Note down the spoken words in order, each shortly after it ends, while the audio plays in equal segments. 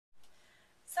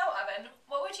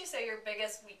say your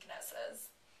biggest weakness is?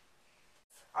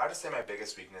 I would say my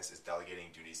biggest weakness is delegating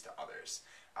duties to others.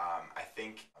 I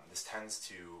think this tends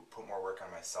to put more work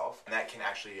on myself, and that can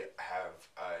actually have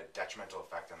a detrimental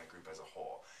effect on the group as a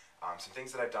whole. Some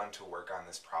things that I've done to work on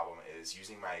this problem is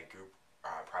using my group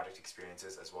project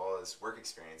experiences as well as work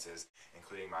experiences,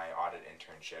 including my audit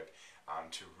internship,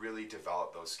 to really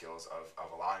develop those skills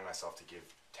of allowing myself to give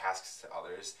tasks to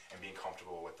others and being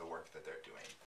comfortable with the work that they're doing.